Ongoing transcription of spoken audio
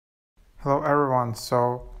Hello everyone.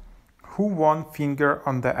 So who won Finger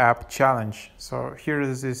on the App challenge? So here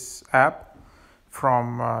is this app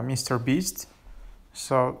from Mr. Beast.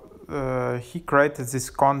 So he created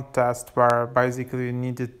this contest where basically you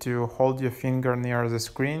needed to hold your finger near the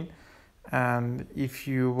screen, and if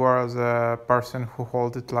you were the person who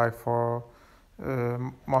hold it like for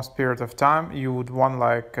most period of time, you would won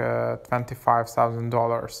like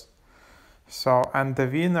 $25,000. So and the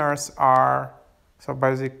winners are, so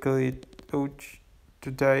basically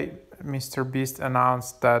today Mr. Beast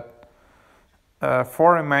announced that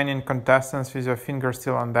 4 remaining contestants with your finger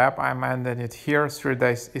still on the app. I'm ending it here. 3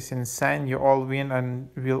 days is insane. You all win and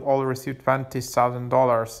will all receive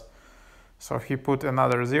 $20,000. So he put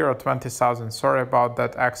another 0, 20,000. Sorry about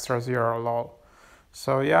that extra 0, lol.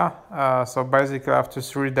 So yeah, so basically after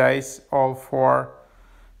 3 days, all 4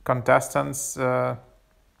 contestants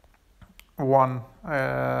won.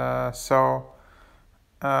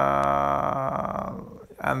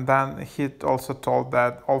 And then he also told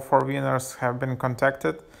that all 4 winners have been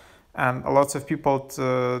contacted, and lots of people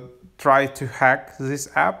try to hack this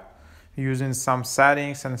app using some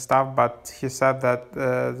settings and stuff, but he said that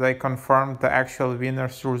they confirmed the actual winner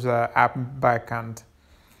through the app backend.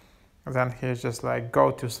 Then he's just like,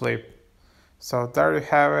 go to sleep. So there you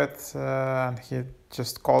have it, and he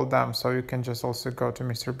just called them, so you can just also go to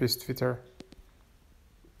Mr. Beast Twitter.